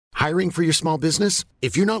Hiring for your small business?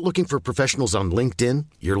 If you're not looking for professionals on LinkedIn,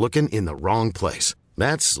 you're looking in the wrong place.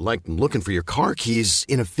 That's like looking for your car keys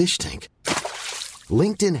in a fish tank.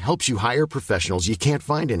 LinkedIn helps you hire professionals you can't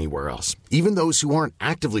find anywhere else, even those who aren't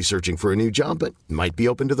actively searching for a new job but might be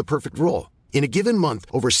open to the perfect role. In a given month,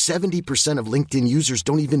 over 70% of LinkedIn users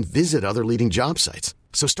don't even visit other leading job sites.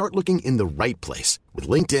 So start looking in the right place. With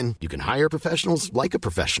LinkedIn, you can hire professionals like a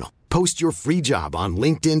professional. Post your free job on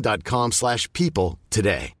linkedin.com/people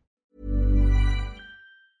today.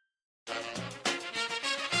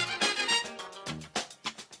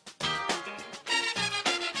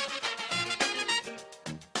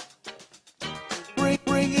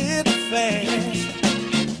 Bring it fast.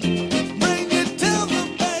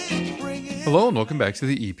 Hello and welcome back to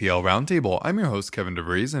the EPL Roundtable. I'm your host, Kevin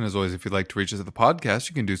DeVries, and as always, if you'd like to reach us at the podcast,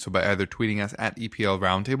 you can do so by either tweeting us at EPL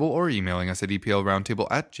Roundtable or emailing us at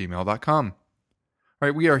eplroundtable@gmail.com. All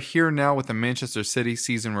right, we are here now with the Manchester City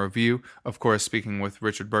season review. Of course, speaking with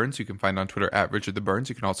Richard Burns, you can find on Twitter at Richard the Burns.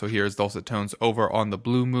 You can also hear his dulcet tones over on the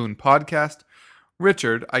Blue Moon podcast.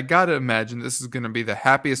 Richard, I gotta imagine this is going to be the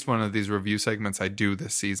happiest one of these review segments I do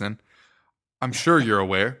this season. I'm sure you're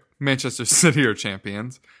aware, Manchester City are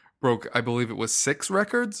champions. Broke, I believe it was 6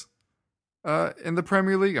 records in the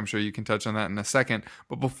Premier League. I'm sure you can touch on that in a second.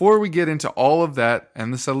 But before we get into all of that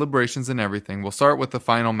and the celebrations and everything, we'll start with the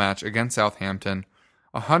final match against Southampton.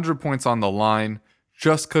 100 points on the line.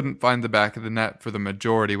 Just couldn't find the back of the net for the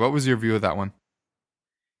majority. What was your view of that one?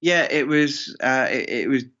 Yeah, it was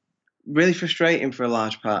really frustrating for a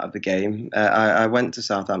large part of the game. I went to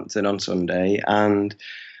Southampton on Sunday, and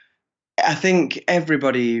I think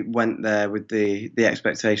everybody went there with the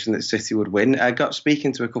expectation that City would win. I got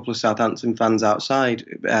speaking to a couple of Southampton fans outside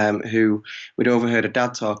who we'd overheard a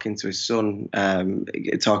dad talking to his son,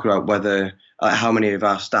 talking about whether how many of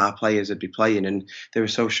our star players would be playing, and they were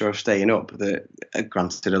so sure of staying up that,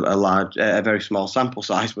 granted, a very small sample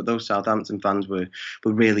size, but those Southampton fans were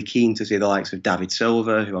really keen to see the likes of David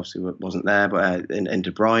Silva, who obviously wasn't there, but and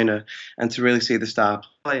De Bruyne, and to really see the star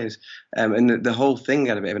players. And the whole thing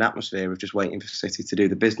had a bit of an atmosphere of just waiting for City to do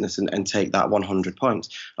the business and take that 100 points.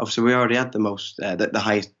 Obviously, we already had the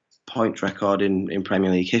highest point record in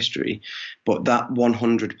Premier League history, but that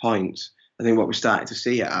 100 points, I think what we started to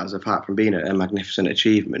see it as, apart from being a magnificent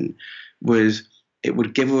achievement, was it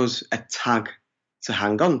would give us a tag to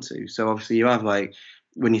hang on to. So obviously you have, like,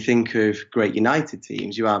 when you think of great United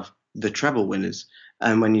teams, you have the treble winners.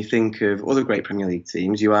 And when you think of other great Premier League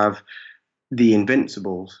teams, you have the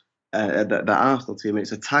Invincibles, that Arsenal team.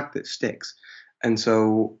 It's a tag that sticks. And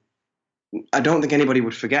so I don't think anybody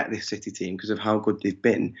would forget this City team because of how good they've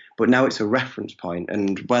been, but now it's a reference point,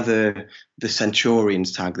 and whether the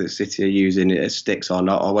Centurions tag that City are using it sticks or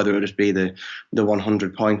not, or whether it'll just be the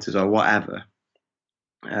 100 pointers or whatever,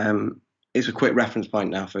 it's a quick reference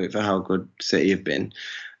point now for how good City have been.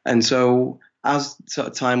 And so as sort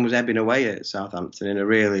of time was ebbing away at Southampton in a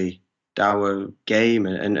really dour game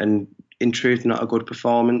and in truth not a good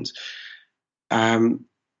performance,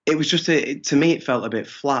 it was just, to me, it felt a bit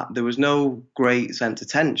flat. There was no great sense of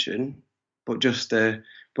tension, but just, well,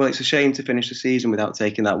 it's a shame to finish the season without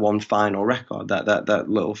taking that one final record, that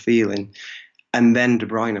little feeling. And then De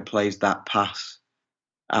Bruyne plays that pass.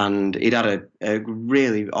 And he'd had a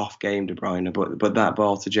really off game, De Bruyne, but that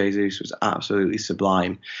ball to Jesus was absolutely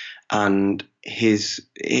sublime. And Jesus'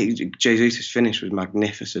 finish was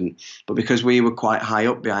magnificent. But because we were quite high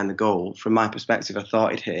up behind the goal, from my perspective, I thought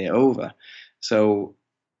he'd hit it over. So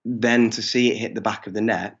then to see it hit the back of the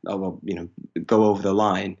net, or go over the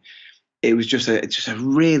line, it was just a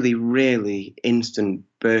really, really instant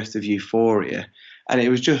burst of euphoria, and it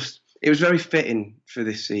was very fitting for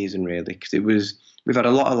this season, really, because we've had a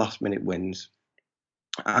lot of last minute wins,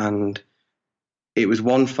 and it was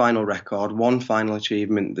one final record, one final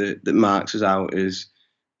achievement that marks us out as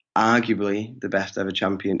arguably the best ever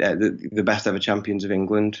champion, the best ever champions of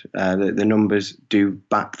England. The numbers do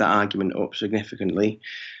back that argument up significantly,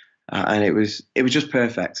 and it was just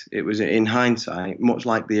perfect. It was, in hindsight, much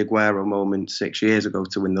like the Aguero moment 6 years ago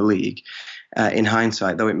to win the league. In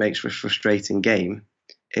hindsight, though it makes for a frustrating game,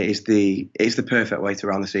 it's the perfect way to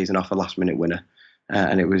round the season off, a last minute winner,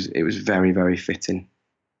 and it was very, very fitting.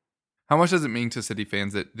 How much does it mean to City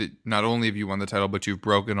fans that not only have you won the title, but you've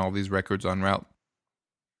broken all these records en route?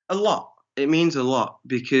 A lot. It means a lot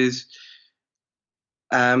because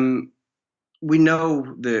we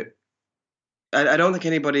know that. I don't think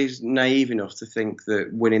anybody's naive enough to think that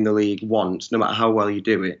winning the league once, no matter how well you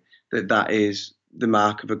do it, that is the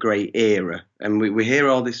mark of a great era. And we hear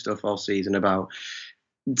all this stuff all season about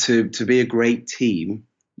to be a great team,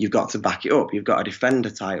 you've got to back it up. You've got to defend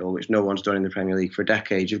a title, which no one's done in the Premier League for a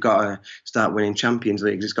decade. You've got to start winning Champions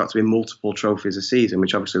Leagues. It's got to be multiple trophies a season,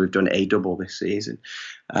 which obviously we've done a double this season.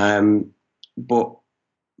 But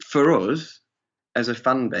for us, as a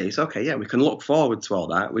fan base, okay, yeah, we can look forward to all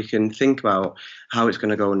that. We can think about how it's going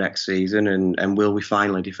to go next season, and will we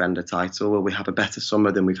finally defend a title? Will we have a better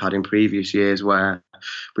summer than we've had in previous years where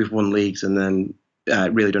we've won leagues and then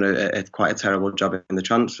really done quite a terrible job in the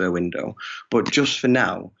transfer window? But just for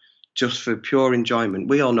now, just for pure enjoyment,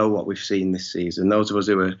 we all know what we've seen this season. Those of us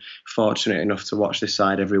who are fortunate enough to watch this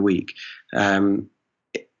side every week,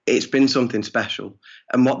 it's been something special.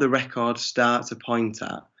 And what the records start to point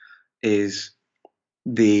at is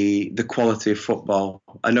the quality of football.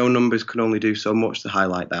 I know numbers can only do so much to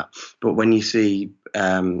highlight that, but when you see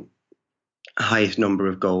highest number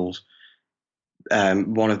of goals,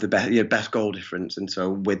 one of the best goal difference, and so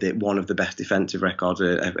with it, one of the best defensive records,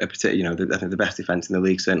 I think the best defence in the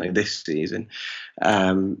league certainly this season.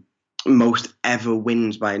 Most ever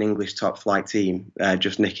wins by an English top flight team,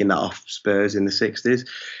 just nicking that off Spurs in the 60s.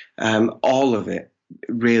 All of it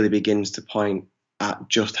really begins to point at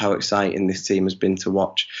just how exciting this team has been to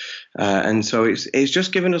watch, and so it's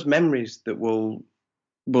just given us memories that will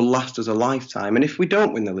last us a lifetime. And if we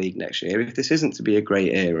don't win the league next year, if this isn't to be a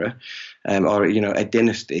great era, or a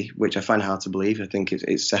dynasty, which I find hard to believe, I think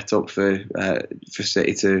it's set up for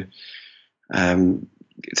City to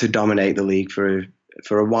dominate the league for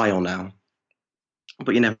a while now.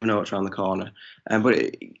 But you never know what's around the corner.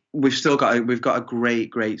 But we've got a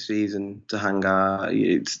great season to hang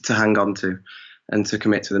on to, and to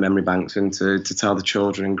commit to the memory banks, and to tell the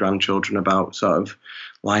children and grandchildren about, sort of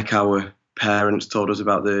like our parents told us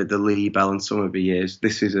about the Lee Bell and Somerby years.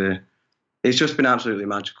 It's just been absolutely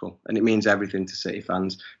magical, and it means everything to City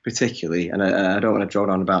fans, particularly. And I don't want to drone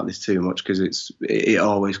on about this too much because it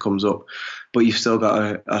always comes up. But you've still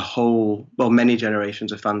got many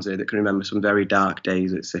generations of fans here that can remember some very dark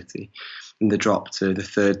days at City, and the drop to the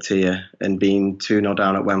third tier, and being 2-0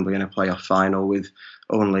 down at Wembley in a playoff final with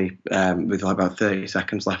only with about 30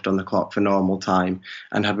 seconds left on the clock for normal time.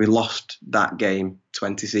 And had we lost that game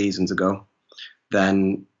 20 seasons ago,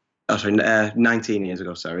 then 19 years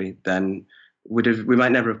ago, then we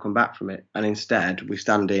might never have come back from it. And instead, we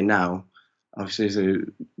stand here now, obviously as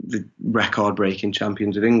the record-breaking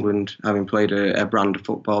champions of England, having played a brand of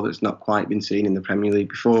football that's not quite been seen in the Premier League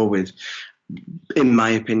before, with, in my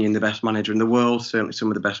opinion, the best manager in the world, certainly some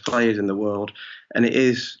of the best players in the world. And it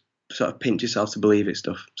is sort of pinch yourself to believe it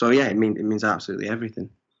stuff. So yeah, it means absolutely everything.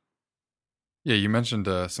 Yeah, you mentioned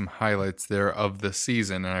some highlights there of the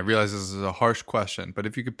season, and I realize this is a harsh question, but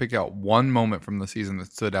if you could pick out one moment from the season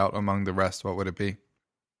that stood out among the rest, what would it be?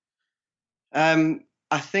 I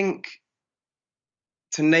think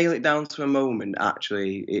to nail it down to a moment,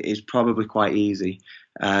 actually, it is probably quite easy,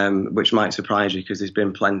 which might surprise you because there's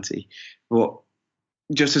been plenty. But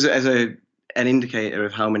just as an indicator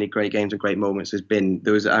of how many great games and great moments there's been,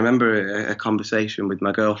 I remember a conversation with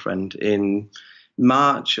my girlfriend in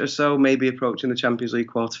March or so, maybe approaching the Champions League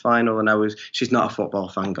quarter-final, and she's not a football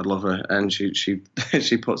fan, God love her, and she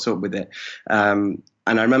she puts up with it. And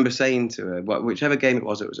I remember saying to her, whichever game it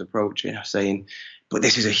was approaching, I was saying, but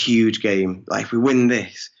this is a huge game. Like, if we win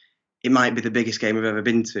this, it might be the biggest game I've ever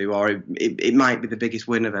been to, or it might be the biggest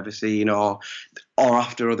win I've ever seen, or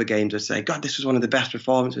after other games I'd say, God, this was one of the best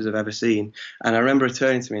performances I've ever seen. And I remember her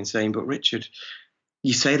turning to me and saying, but Richard,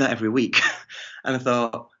 you say that every week. And I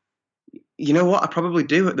thought, you know what, I probably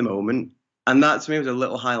do at the moment. And that to me was a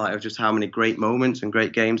little highlight of just how many great moments and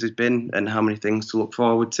great games there's been, and how many things to look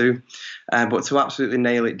forward to. But to absolutely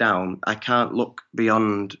nail it down, I can't look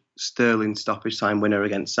beyond Sterling's stoppage time winner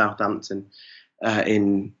against Southampton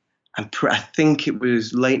I think it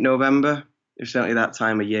was late November. It was certainly that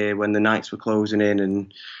time of year when the nights were closing in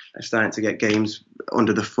and starting to get games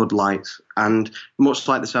under the floodlights. And much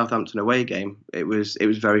like the Southampton away game, it was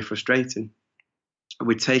very frustrating.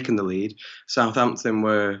 We'd taken the lead. Southampton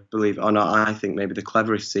were, believe it or not, I think maybe the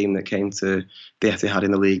cleverest team that came to the Etihad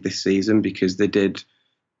in the league this season, because they did,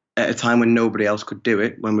 at a time when nobody else could do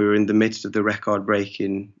it, when we were in the midst of the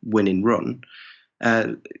record-breaking winning run,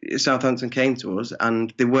 Southampton came to us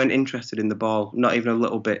and they weren't interested in the ball, not even a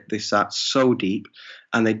little bit. They sat so deep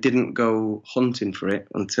and they didn't go hunting for it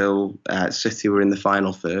until City were in the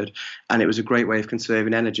final third. And it was a great way of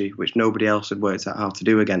conserving energy, which nobody else had worked out how to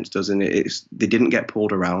do against us. And they didn't get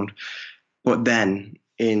pulled around. But then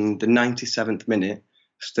in the 97th minute,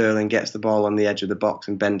 Sterling gets the ball on the edge of the box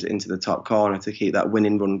and bends it into the top corner to keep that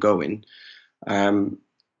winning run going.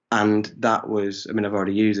 And that was, I mean, I've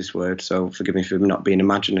already used this word, so forgive me for not being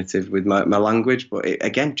imaginative with my language, but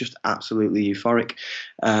again, just absolutely euphoric.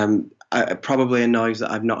 Probably a noise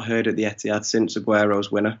that I've not heard at the Etihad since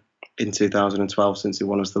Aguero's winner in 2012, since he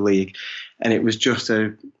won us the league. And it was just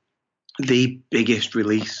the biggest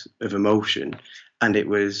release of emotion. And it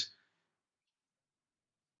was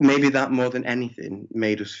maybe that more than anything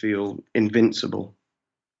made us feel invincible.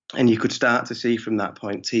 And you could start to see from that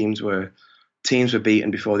point teams were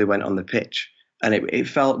beaten before they went on the pitch. And it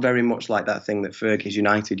felt very much like that thing that Fergie's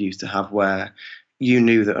United used to have, where you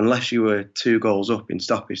knew that unless you were 2 goals up in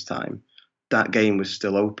stoppage time, that game was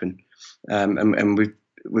still open. And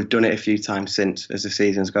we've done it a few times since as the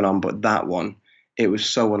season's gone on, but that one, it was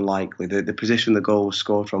so unlikely. The position the goal was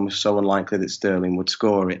scored from was so unlikely that Sterling would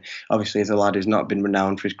score it. Obviously, as a lad who's not been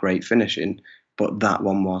renowned for his great finishing, but that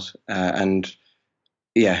one was. And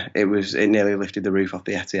yeah, it nearly lifted the roof off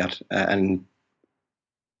the Etihad, and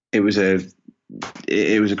it was a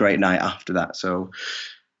great night after that. So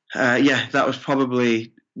that was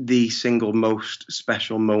probably the single most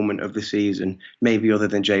special moment of the season, maybe other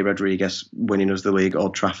than Jay Rodriguez winning us the league at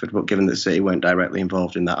Old Trafford. But given that City weren't directly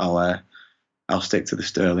involved in that, I'll stick to the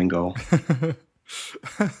Sterling goal.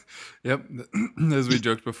 Yep, as we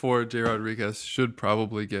joked before, Jay Rodriguez should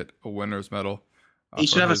probably get a winner's medal. He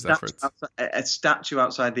should have a statue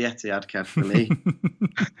outside the Etihad, Kev, for me.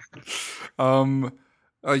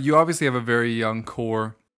 You obviously have a very young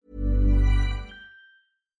core.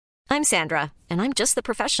 I'm Sandra, and I'm just the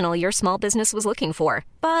professional your small business was looking for.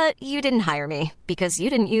 But you didn't hire me because you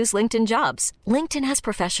didn't use LinkedIn Jobs. LinkedIn has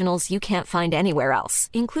professionals you can't find anywhere else,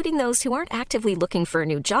 including those who aren't actively looking for a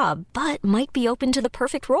new job, but might be open to the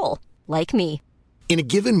perfect role, like me. In a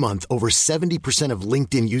given month, over 70% of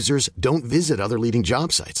LinkedIn users don't visit other leading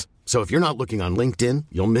job sites. So if you're not looking on LinkedIn,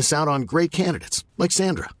 you'll miss out on great candidates like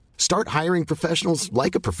Sandra. Start hiring professionals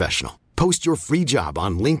like a professional. Post your free job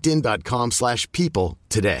on linkedin.com/people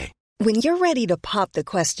today. When you're ready to pop the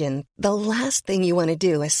question, the last thing you want to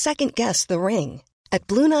do is second-guess the ring. At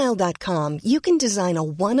BlueNile.com, you can design a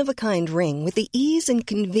one-of-a-kind ring with the ease and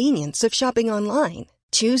convenience of shopping online.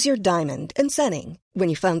 Choose your diamond and setting. When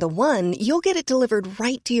you find the one, you'll get it delivered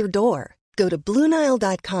right to your door. Go to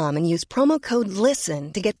BlueNile.com and use promo code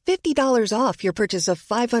LISTEN to get $50 off your purchase of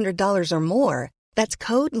 $500 or more. That's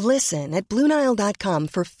code LISTEN at BlueNile.com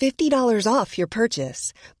for $50 off your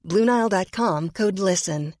purchase. BlueNile.com, code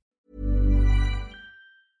LISTEN.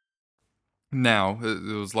 Now,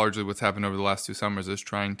 it was largely what's happened over the last 2 summers is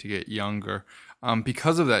trying to get younger.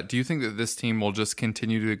 Because of that, do you think that this team will just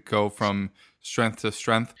continue to go from strength to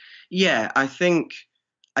strength? Yeah, I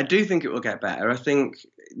do think it will get better. I think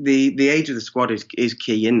the age of the squad is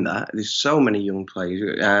key in that. There's so many young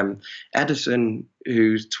players. Ederson,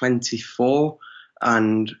 who's 24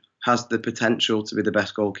 and has the potential to be the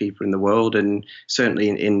best goalkeeper in the world, and certainly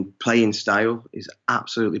in playing style is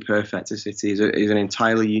absolutely perfect to City. He's an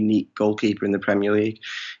entirely unique goalkeeper in the Premier League.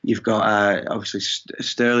 You've got obviously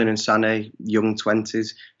Sterling and Sané, young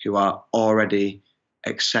 20s, who are already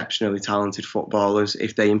exceptionally talented footballers.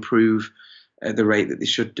 If they improve at the rate that they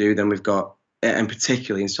should do, then we've got, and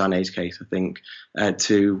particularly in Sané's case, I think,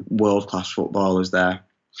 2 world-class footballers there.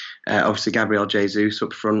 Obviously, Gabriel Jesus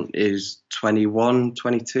up front is 21,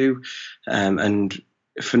 22, and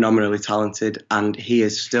phenomenally talented. And he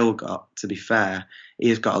has still got, to be fair, he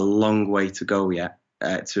has got a long way to go yet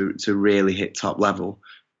to really hit top level.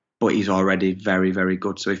 But he's already very, very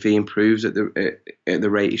good. So if he improves at the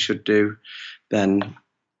rate he should do, then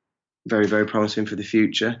very, very promising for the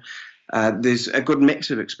future. There's a good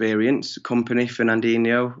mix of experience. Kompany,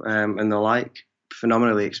 Fernandinho, and the like.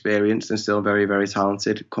 Phenomenally experienced and still very, very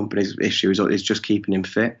talented. Kompany's issue is just keeping him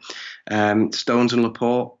fit. Stones and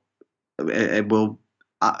Laporte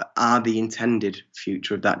are the intended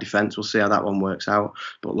future of that defence. We'll see how that one works out.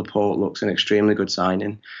 But Laporte looks an extremely good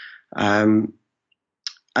signing. And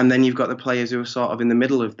then you've got the players who are sort of in the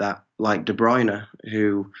middle of that, like De Bruyne,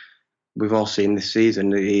 who we've all seen this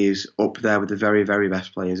season. He's up there with the very, very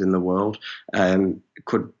best players in the world.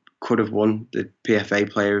 Could have won the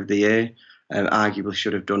PFA Player of the Year. Arguably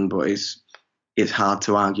should have done, but it's hard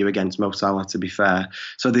to argue against Mo Salah, to be fair.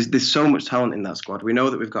 So there's so much talent in that squad. We know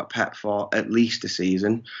that we've got Pep for at least a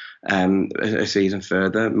season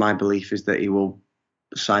further. My belief is that he will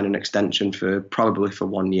sign an extension probably for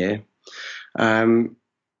 1 year. And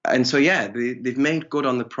so, yeah, they've made good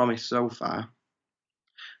on the promise so far.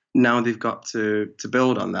 Now they've got to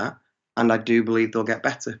build on that. And I do believe they'll get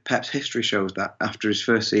better. Pep's history shows that after his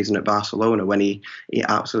first season at Barcelona, when he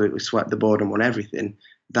absolutely swept the board and won everything,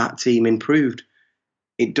 that team improved.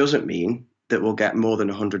 It doesn't mean that we'll get more than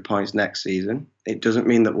 100 points next season. It doesn't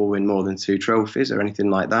mean that we'll win more than 2 trophies or anything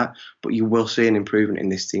like that, but you will see an improvement in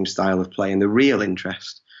this team's style of play. And the real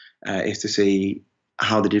interest is to see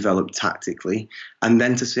how they develop tactically, and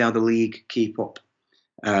then to see how the league keep up.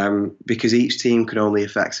 Because each team can only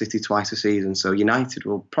affect City twice a season. So United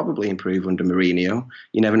will probably improve under Mourinho.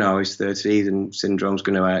 You never know how his third season syndrome's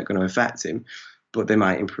going to affect him, but they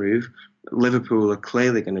might improve. Liverpool are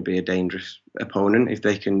clearly going to be a dangerous opponent if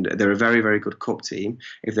they can. They're a very, very good cup team.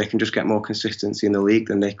 If they can just get more consistency in the league,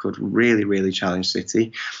 then they could really, really challenge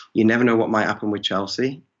City. You never know what might happen with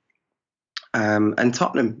Chelsea and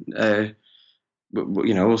Tottenham.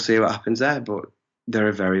 We'll see what happens there, but they're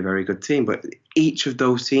a very, very good team. But each of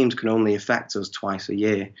those teams can only affect us twice a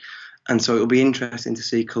year. And so it'll be interesting to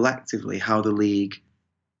see collectively how the league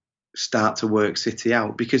start to work City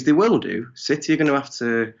out, because they will do. City are going to have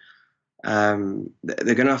to,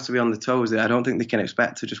 they're going to have to be on the toes. I don't think they can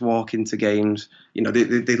expect to just walk into games.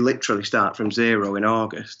 They literally start from zero in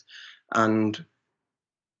August. And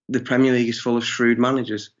the Premier League is full of shrewd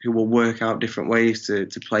managers who will work out different ways to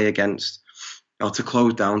play against or to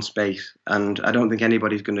close down space. And I don't think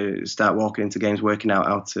anybody's going to start walking into games working out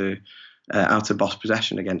how to boss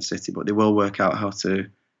possession against City, but they will work out how to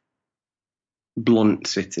blunt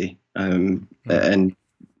City. And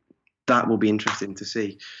that will be interesting to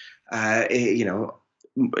see. If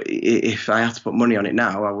I had to put money on it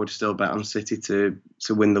now, I would still bet on City to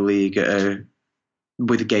win the league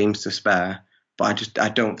with games to spare. But I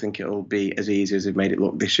don't think it'll be as easy as they've made it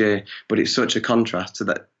look this year. But it's such a contrast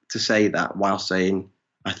to say that while saying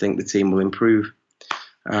I think the team will improve.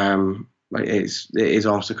 It is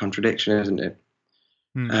almost a contradiction, isn't it?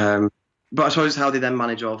 But I suppose it's how they then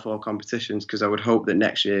manage all 4 competitions, because I would hope that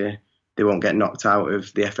next year they won't get knocked out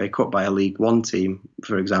of the FA Cup by a League One team,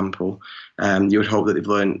 for example. You would hope that they've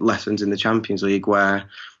learned lessons in the Champions League, where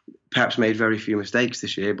Pep's made very few mistakes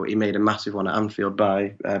this year, but he made a massive one at Anfield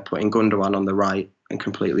by putting Gundogan on the right and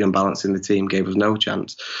completely unbalancing the team, gave us no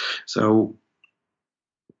chance. So,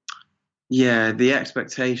 yeah, the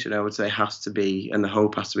expectation, I would say, has to be, and the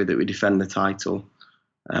hope has to be, that we defend the title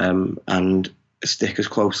and stick as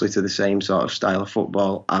closely to the same sort of style of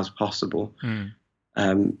football as possible.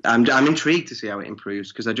 I'm intrigued to see how it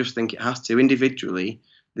improves, because I just think it has to. Individually,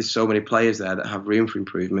 there's so many players there that have room for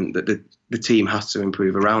improvement that the team has to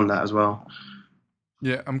improve around that as well.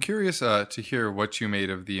 Yeah, I'm curious to hear what you made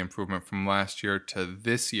of the improvement from last year to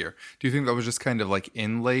this year. Do you think that was just kind of like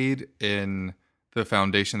inlaid in the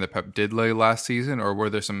foundation that Pep did lay last season, or were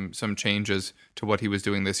there some changes to what he was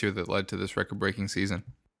doing this year that led to this record-breaking season?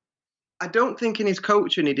 I don't think in his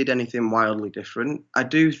coaching he did anything wildly different. I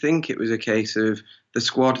do think it was a case of the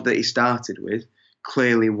squad that he started with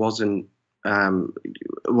clearly wasn't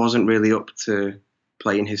really up to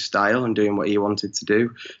playing his style and doing what he wanted to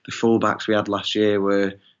do. The fullbacks we had last year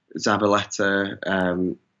were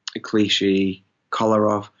Zabaleta, Clichy,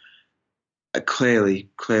 Kolarov, clearly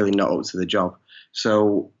not up to the job.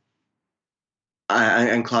 So,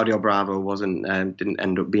 and Claudio Bravo didn't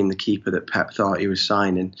end up being the keeper that Pep thought he was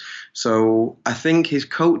signing. So I think his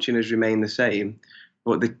coaching has remained the same,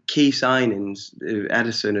 but the key signings,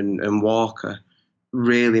 Ederson and Walker,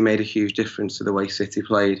 really made a huge difference to the way City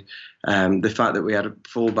played. The fact that we had a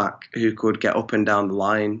fullback who could get up and down the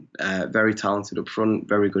line, very talented up front,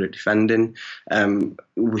 very good at defending.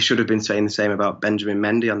 We should have been saying the same about Benjamin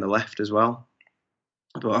Mendy on the left as well,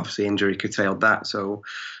 but obviously injury curtailed that. So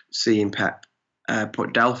seeing Pep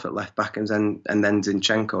put Delph at left back and then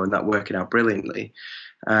Zinchenko, and that working out brilliantly.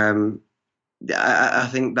 I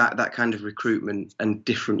think that kind of recruitment and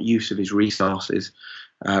different use of his resources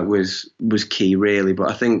was key, really.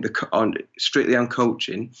 But I think strictly on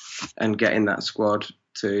coaching and getting that squad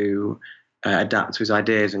to adapt to his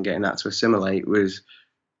ideas and getting that to assimilate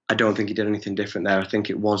I don't think he did anything different there. I think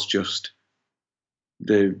it was just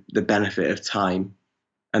the benefit of time,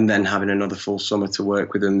 and then having another full summer to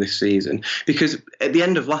work with them this season. Because at the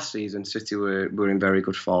end of last season, City were in very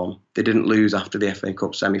good form. They didn't lose after the FA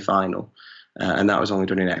Cup semi-final, and that was only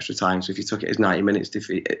done in extra time. So if you took it as 90 minutes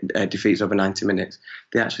defeats over 90 minutes,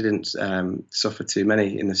 they actually didn't suffer too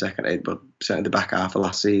many in the second eight, but certainly the back half of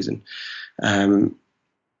last season.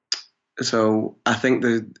 So I think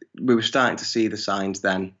we were starting to see the signs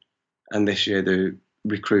then, and this year the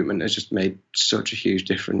recruitment has just made such a huge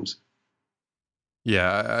difference.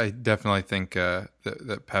 Yeah, I definitely think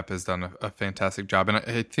that Pep has done a fantastic job. And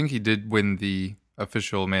I think he did win the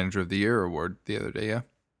official Manager of the Year award the other day, yeah?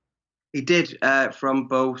 He did, from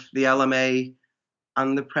both the LMA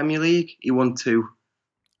and the Premier League. He won 2.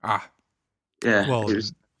 Ah. Yeah. Well,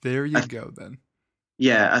 there you go then.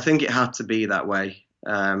 Yeah, I think it had to be that way.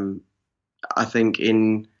 I think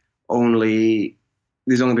in only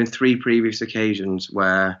there's only been 3 previous occasions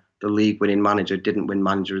where the league-winning manager didn't win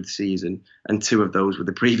Manager of the Season, and 2 of those were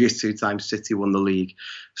the previous 2 times City won the league.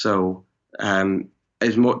 So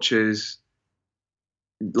as much as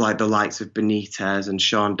like the likes of Benitez and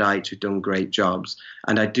Sean Dyche who've done great jobs,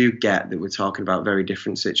 and I do get that we're talking about very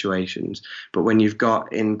different situations, but when you've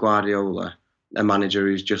got in Guardiola a manager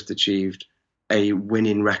who's just achieved a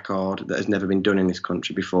winning record that has never been done in this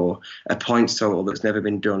country before, a points total that's never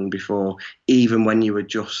been done before, even when you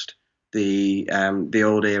adjust the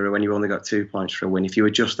old era when you only got 2 points for a win. If you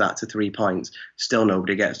adjust that to 3 points, still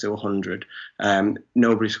nobody gets to 100.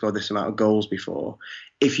 Nobody scored this amount of goals before.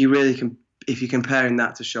 If you're comparing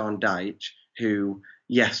that to Sean Dyche, who,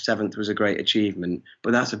 yes, 7th was a great achievement,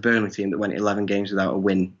 but that's a Burnley team that went 11 games without a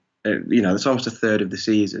win. That's almost a third of the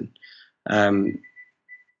season.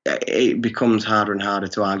 It becomes harder and harder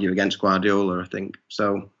to argue against Guardiola, I think.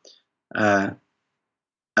 So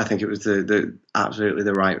I think it was the absolutely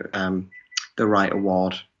the right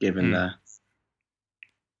award given there.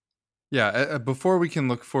 Yeah, before we can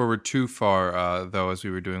look forward too far, though, as we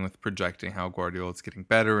were doing with projecting how Guardiola's getting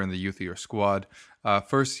better and the youth of your squad,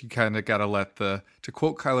 first you kind of got to to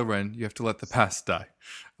quote Kylo Ren, you have to let the past die.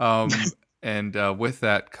 And with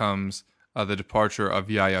that comes the departure of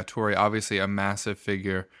Yaya Toure, obviously a massive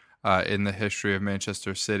figure in the history of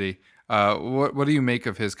Manchester City. What do you make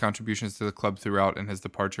of his contributions to the club throughout and his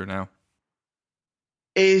departure now?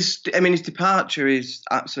 His departure is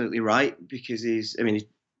absolutely right, because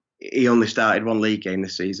he only started 1 league game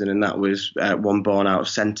this season, and that was one born out of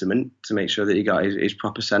sentiment to make sure that he got his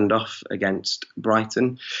proper send-off against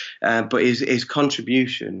Brighton. But his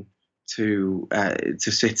contribution to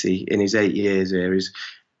City in his 8 years here is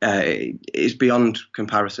beyond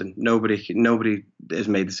comparison. Nobody has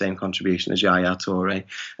made the same contribution as Yaya Toure.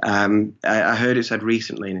 I heard it said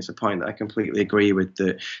recently, and it's a point that I completely agree with,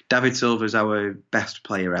 that David Silva is our best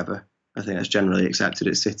player ever. I think that's generally accepted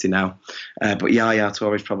at City now. But Yaya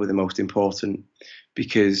Toure is probably the most important,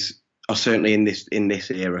 or certainly in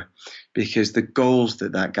this era, because the goals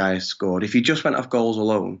that guy has scored, if you just went off goals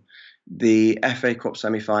alone, the FA Cup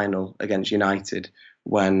semi-final against United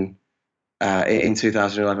in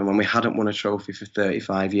 2011, when we hadn't won a trophy for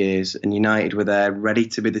 35 years, and United were there ready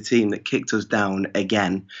to be the team that kicked us down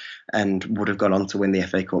again and would have gone on to win the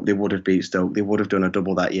FA Cup. They would have beat Stoke. They would have done a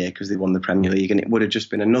double that year because they won the Premier League, and it would have just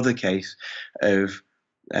been another case of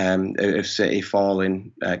City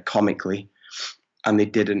falling comically, and they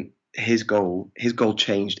didn't. His goal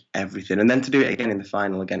changed everything, and then to do it again in the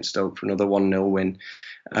final against Stoke for another 1-0 win.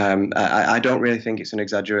 I don't really think it's an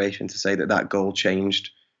exaggeration to say that goal changed.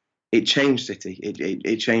 It changed City.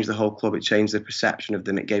 It changed the whole club. It changed the perception of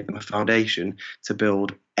them. It gave them a foundation to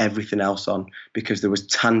build everything else on, because there was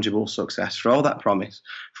tangible success. For all that promise,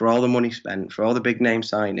 for all the money spent, for all the big name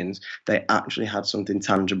signings, they actually had something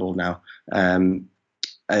tangible now,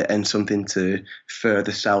 and something to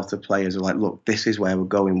further sell to players. Like, look, this is where we're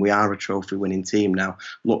going. We are a trophy-winning team now.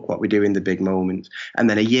 Look what we do in the big moments. And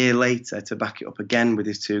then a year later, to back it up again with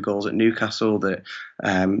his 2 goals at Newcastle that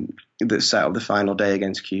set up the final day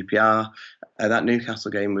against QPR. That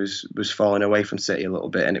Newcastle game was falling away from City a little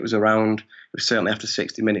bit, and it was certainly after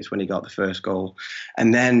 60 minutes when he got the first goal.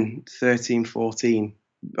 And then 13-14,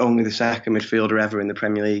 only the second midfielder ever in the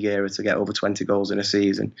Premier League era to get over 20 goals in a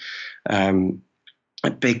season.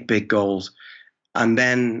 Big goals. And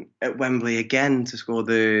then at Wembley again to score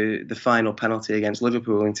the final penalty against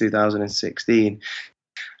Liverpool in 2016.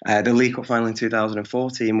 The League Cup final in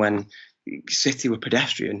 2014, when City were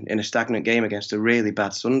pedestrian in a stagnant game against a really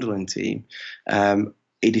bad Sunderland team.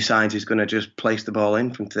 He decides he's going to just place the ball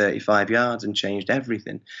in from 35 yards and changed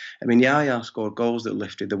everything. I mean, Yaya scored goals that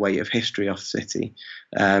lifted the weight of history off City,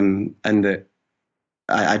 and that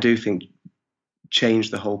I do think changed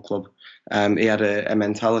the whole club. He had a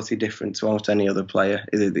mentality different to almost any other player.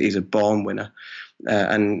 He's a born winner.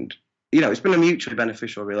 And, it's been a mutually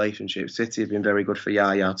beneficial relationship. City have been very good for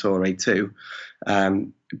Yaya Toure too.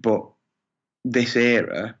 But this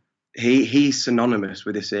era, he's synonymous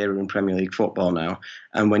with this era in Premier League football now.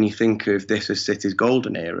 And when you think of this as City's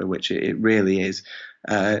golden era, which it really is,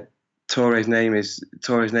 Toure's name is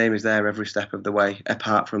there every step of the way,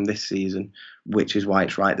 apart from this season, which is why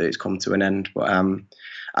it's right that it's come to an end. But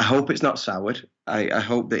I hope it's not soured. I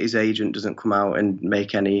hope that his agent doesn't come out and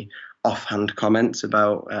make any offhand comments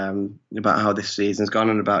about how this season's gone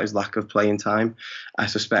and about his lack of playing time. I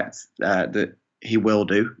suspect that he will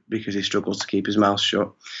do, because he struggles to keep his mouth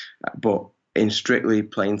shut. But in strictly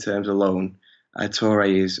playing terms alone, Toure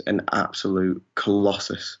is an absolute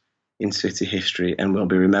colossus in City history and will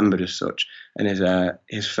be remembered as such. And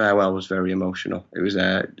his farewell was very emotional. It was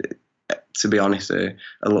to be honest, a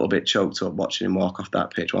little bit choked up watching him walk off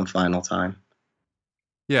that pitch one final time.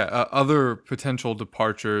 Yeah, other potential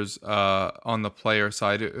departures on the player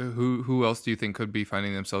side. Who else do you think could be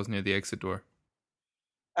finding themselves near the exit door?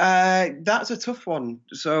 That's a tough one.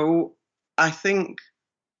 So I think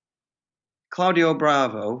Claudio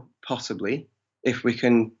Bravo, possibly, if we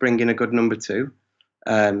can bring in a good number 2.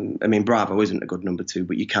 I mean, Bravo isn't a good number 2,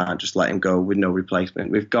 but you can't just let him go with no replacement.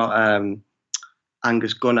 We've got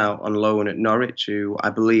Angus Gunn out on loan at Norwich, who I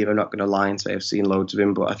believe, I'm not going to lie and say I've seen loads of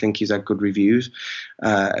him, but I think he's had good reviews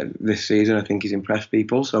this season. I think he's impressed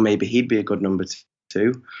people, so maybe he'd be a good number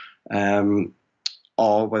 2.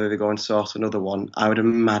 Or whether they go and source another one, I would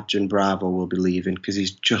imagine Bravo will be leaving because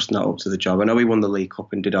he's just not up to the job. I know he won the League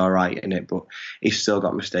Cup and did all right in it, but he's still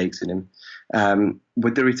got mistakes in him.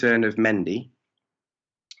 With the return of Mendy,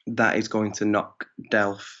 that is going to knock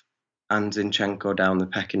Delph and Zinchenko down the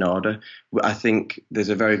pecking order. I think there's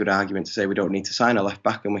a very good argument to say we don't need to sign a left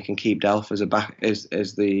back and we can keep Delph as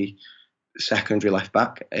as the secondary left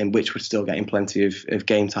back, in which we're still getting plenty of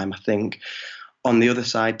game time, I think. On the other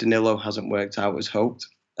side, Danilo hasn't worked out as hoped.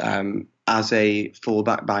 As a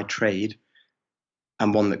fullback by trade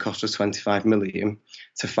and one that cost us 25 million,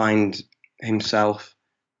 to find himself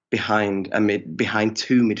behind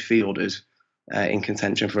two midfielders in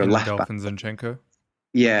contention for a left back. Delph and Zinchenko?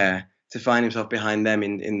 Yeah, to find himself behind them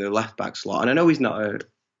in the left back slot. And I know he's not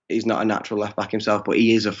a natural left back himself, but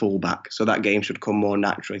he is a full back, so that game should come more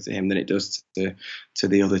naturally to him than it does to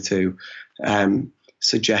the other two.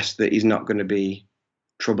 Suggests that he's not going to be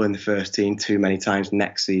trouble in the first team too many times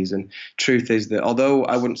next season. Truth is that although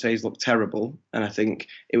I wouldn't say he's looked terrible, and I think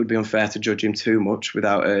it would be unfair to judge him too much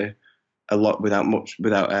without a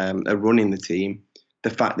run in the team, the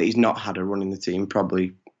fact that he's not had a run in the team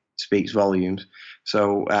probably speaks volumes.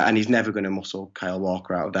 So, and he's never going to muscle Kyle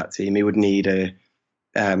Walker out of that team. He would need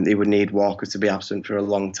Walker to be absent for a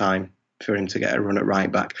long time for him to get a run at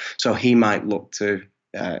right back. So he might look to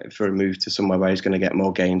for a move to somewhere where he's going to get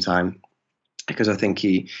more game time, because I think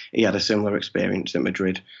he had a similar experience at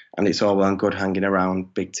Madrid, and it's all well and good hanging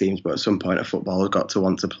around big teams, but at some point a footballer's got to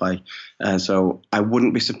want to play. So I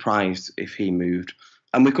wouldn't be surprised if he moved,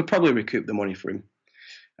 and we could probably recoup the money for him.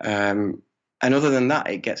 And other than that,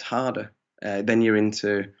 it gets harder. Then you're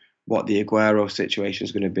into what the Aguero situation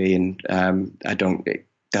is going to be, and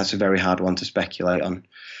that's a very hard one to speculate on.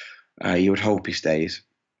 You would hope he stays,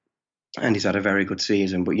 and he's had a very good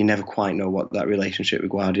season, but you never quite know what that relationship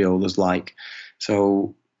with Guardiola's like.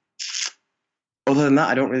 So other than that,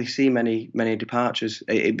 I don't really see many departures.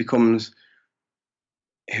 It becomes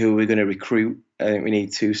who we're going to recruit. I think we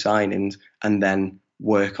need 2 signings and then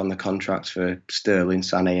work on the contracts for Sterling,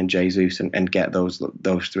 Sané and Jesus and get those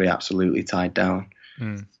 3 absolutely tied down.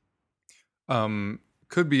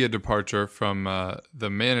 Could be a departure from the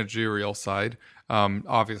managerial side.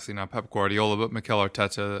 Obviously not Pep Guardiola, but Mikel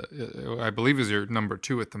Arteta, I believe, is your number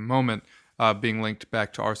 2 at the moment, being linked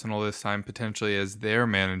back to Arsenal this time, potentially as their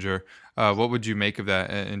manager. What would you make of that,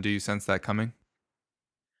 and do you sense that coming?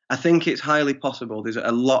 I think it's highly possible. There's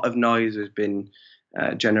a lot of noise has been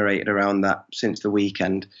generated around that since the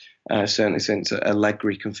weekend, certainly since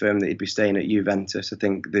Allegri confirmed that he'd be staying at Juventus. I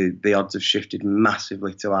think the odds have shifted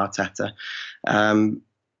massively to Arteta.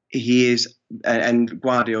 He is, and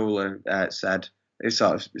Guardiola sort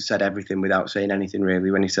of said everything without saying anything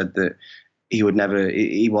really when he said that he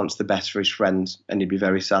wants the best for his friends, and he'd be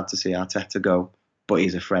very sad to see Arteta go, but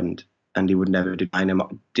he's a friend and he would never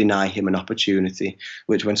deny him an opportunity,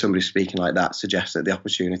 which when somebody's speaking like that suggests that the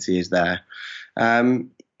opportunity is there.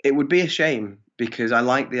 It would be a shame, because I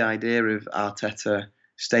like the idea of Arteta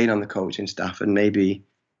staying on the coaching staff and maybe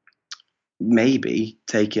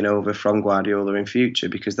taking over from Guardiola in future,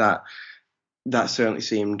 because that certainly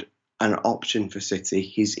seemed an option for City.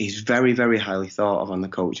 He's very, very highly thought of on the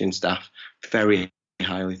coaching staff, very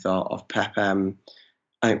highly thought of. Pep, I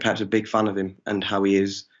think Pep's a big fan of him and how he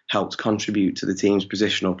has helped contribute to the team's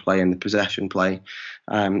positional play and the possession play.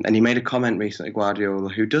 And he made a comment recently, Guardiola,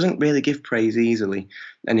 who doesn't really give praise easily,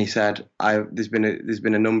 and he said, "There's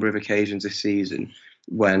been a number of occasions this season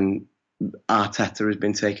when Arteta has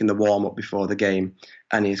been taking the warm up before the game,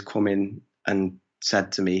 and he's come in and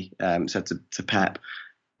said to me, said to Pep,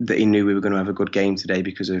 that he knew we were going to have a good game today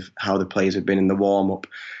because of how the players had been in the warm up,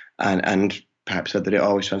 and Pep said that it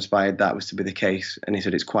always transpired that was to be the case, and he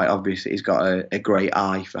said it's quite obvious that he's got a great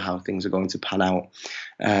eye for how things are going to pan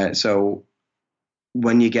out. So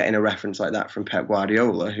when you're getting a reference like that from Pep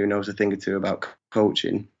Guardiola, who knows a thing or two about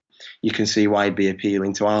coaching, you can see why it'd be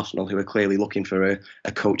appealing to Arsenal, who are clearly looking for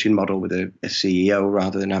a coaching model with a CEO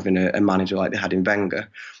rather than having a manager like they had in Wenger.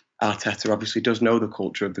 Arteta obviously does know the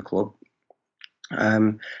culture of the club.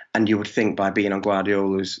 And you would think by being on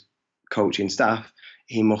Guardiola's coaching staff,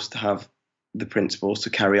 he must have the principles to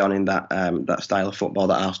carry on in that style of football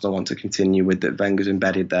that Arsenal want to continue with, that Wenger's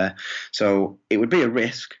embedded there. So it would be a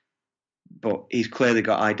risk, but he's clearly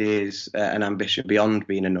got ideas and ambition beyond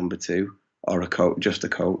being a number two or a coach, just a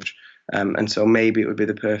coach. And so maybe it would be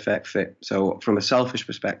the perfect fit. So from a selfish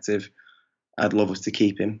perspective, I'd love us to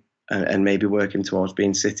keep him and maybe work him towards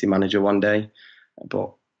being City manager one day.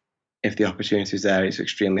 But if the opportunity is there, it's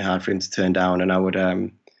extremely hard for him to turn down.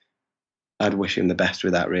 And I'd wish him the best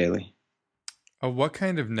with that, really. What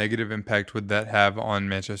kind of negative impact would that have on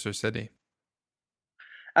Manchester City?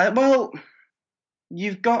 Well,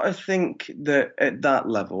 you've got to think that at that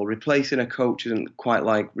level, replacing a coach isn't quite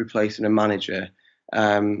like replacing a manager.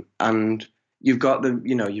 And you've got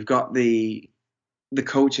the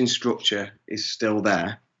coaching structure is still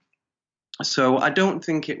there. So I don't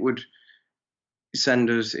think it would send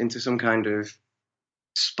us into some kind of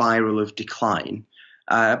spiral of decline.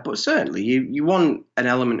 But certainly you want an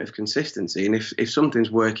element of consistency. And if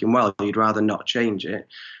something's working well, you'd rather not change it.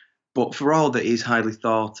 But for all that he's highly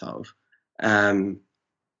thought of,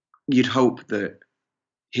 you'd hope that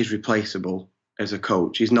he's replaceable as a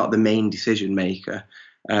coach. He's not the main decision maker.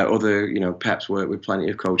 Pep's worked with plenty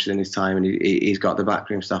of coaches in his time, and he's got the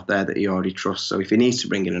backroom staff there that he already trusts. So if he needs to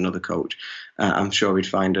bring in another coach, I'm sure he'd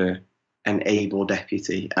find an able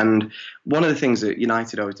deputy. And one of the things that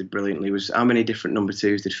United always did brilliantly was how many different number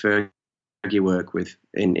twos did Fergie work with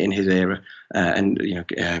in his era,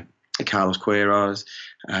 Carlos Queiroz,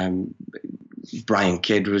 Brian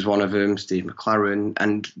Kidd was one of them, Steve McLaren,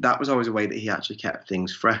 and that was always a way that he actually kept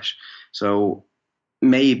things fresh. So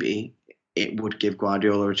maybe it would give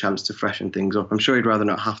Guardiola a chance to freshen things up. I'm sure he'd rather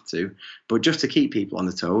not have to, but just to keep people on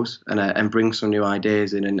the toes and bring some new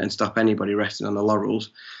ideas in and stop anybody resting on the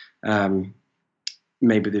laurels.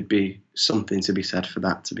 Maybe there'd be something to be said for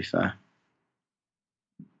that, to be fair.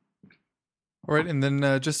 All right, and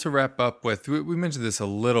then just to wrap up with, we mentioned this a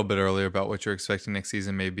little bit earlier about what you're expecting next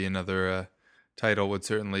season. Maybe another title would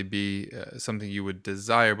certainly be something you would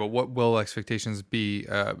desire, but what will expectations be,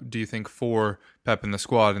 do you think, for Pep and the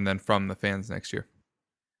squad and then from the fans next year?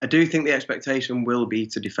 I do think the expectation will be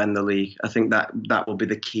to defend the league. I think that will be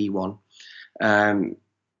the key one.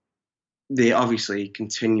 They obviously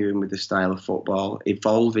continuing with the style of football,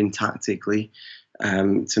 evolving tactically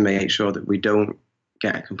to make sure that we don't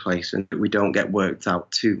get complacent, that we don't get worked out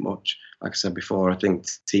too much. Like I said before, I think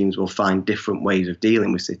teams will find different ways of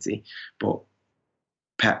dealing with City, but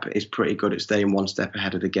Pep is pretty good at staying one step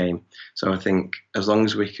ahead of the game. So I think as long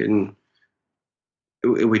as we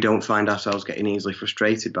don't find ourselves getting easily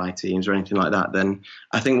frustrated by teams or anything like that, then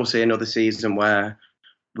I think we'll see another season where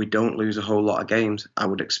we don't lose a whole lot of games. I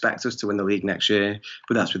would expect us to win the league next year,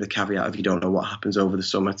 but that's with the caveat of you don't know what happens over the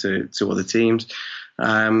summer to other teams.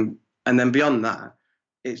 And then beyond that,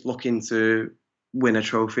 it's looking to win a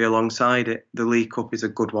trophy alongside it. The League Cup is a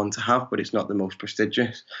good one to have, but it's not the most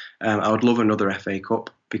prestigious. I would love another FA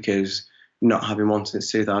Cup, because not having one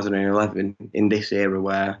since 2011 in this era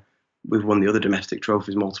where we've won the other domestic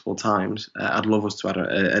trophies multiple times, I'd love us to add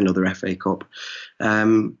another FA Cup.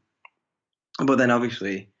 But then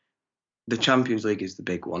obviously the Champions League is the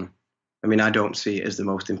big one. I mean, I don't see it as the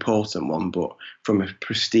most important one, but from a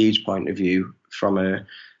prestige point of view, from a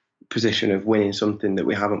position of winning something that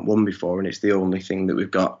we haven't won before, and it's the only thing that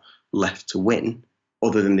we've got left to win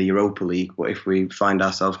other than the Europa League. But if we find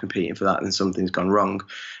ourselves competing for that, then something's gone wrong.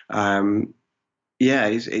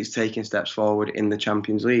 It's taking steps forward in the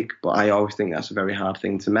Champions League, but I always think that's a very hard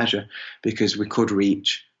thing to measure, because we could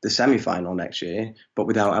reach the semi-final next year, but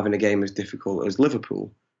without having a game as difficult as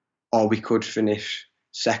Liverpool, or we could finish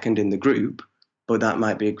second in the group, but that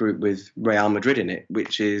might be a group with Real Madrid in it,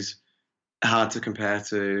 which is hard to compare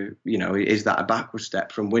to, is that a backward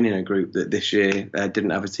step from winning a group that this year didn't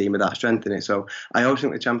have a team of that strength in it? So I always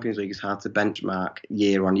think the Champions League is hard to benchmark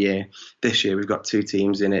year on year. This year we've got two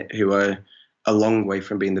teams in it who are a long way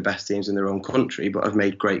from being the best teams in their own country, but have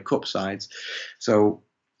made great cup sides. So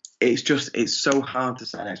it's so hard to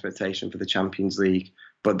set an expectation for the Champions League.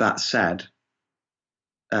 But that said,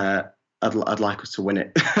 I'd like us to win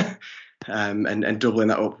it. And doubling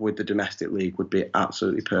that up with the domestic league would be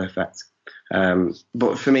absolutely perfect.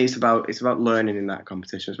 But for me, it's about learning in that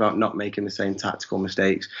competition. It's about not making the same tactical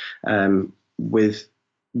mistakes,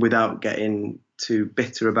 without getting too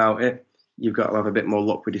bitter about it. You've got to have a bit more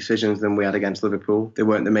luck with decisions than we had against Liverpool. They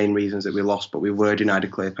weren't the main reasons that we lost, but we were denied a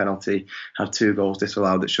clear penalty, had 2 goals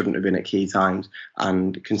disallowed that shouldn't have been at key times,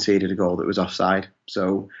 and conceded a goal that was offside.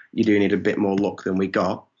 So you do need a bit more luck than we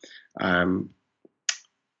got. But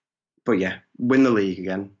yeah, win the league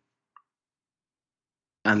again.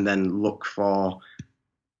 and then look for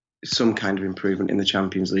some kind of improvement in the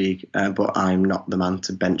Champions League. But I'm not the man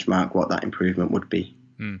to benchmark what that improvement would be.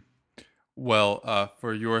 Well,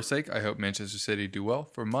 for your sake, I hope Manchester City do well.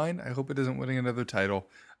 For mine, I hope it isn't winning another title.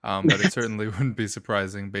 But it certainly wouldn't be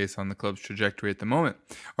surprising based on the club's trajectory at the moment.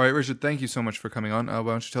 All right, Richard, thank you so much for coming on. Why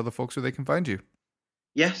don't you tell the folks where they can find you?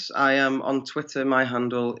 Yes, I am on Twitter. My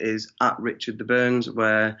handle is @RichardTheBurns,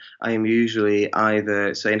 where I am usually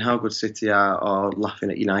either saying how good City are or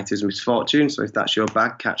laughing at United's misfortune. So if that's your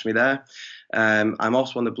bag, catch me there. I'm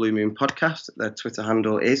also on the Blue Moon podcast. Their Twitter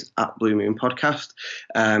handle is @BlueMoonPodcast.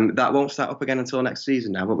 That won't start up again until next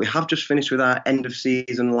season now, but we have just finished with our end of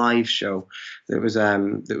season live show that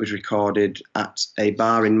was recorded at a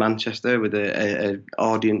bar in Manchester with an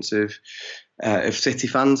audience of City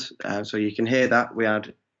fans. So you can hear that. We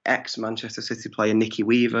had ex-Manchester City player Nicky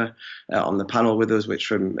Weaver on the panel with us, which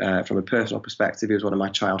from a personal perspective, he was one of my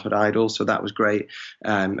childhood idols. So that was great.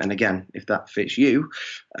 And again, if that fits you,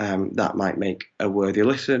 that might make a worthy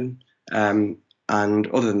listen. And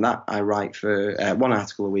other than that, I write for one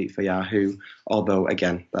article a week for Yahoo, although,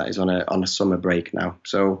 again, that is on a summer break now.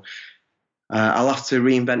 So I'll have to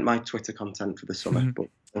reinvent my Twitter content for the summer,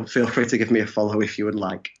 but feel free to give me a follow if you would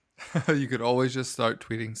like. You could always just start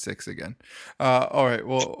tweeting 6 again. All right.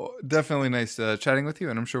 Well, definitely nice chatting with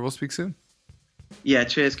you, and I'm sure we'll speak soon. Yeah,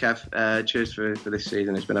 cheers, Kev. Cheers for this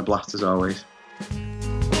season. It's been a blast as always.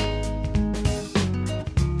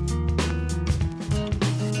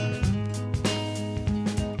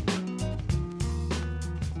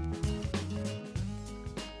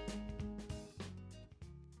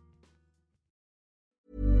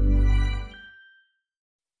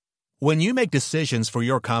 When you make decisions for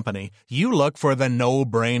your company, you look for the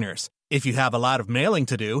no-brainers. If you have a lot of mailing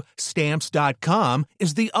to do, Stamps.com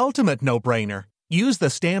is the ultimate no-brainer. Use the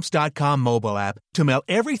Stamps.com mobile app to mail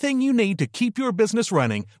everything you need to keep your business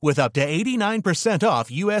running with up to 89% off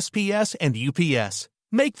USPS and UPS.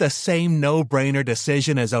 Make the same no-brainer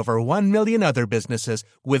decision as over 1 million other businesses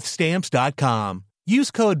with Stamps.com. Use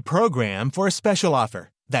code PROGRAM for a special offer.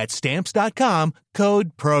 That's Stamps.com,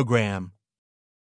 code PROGRAM.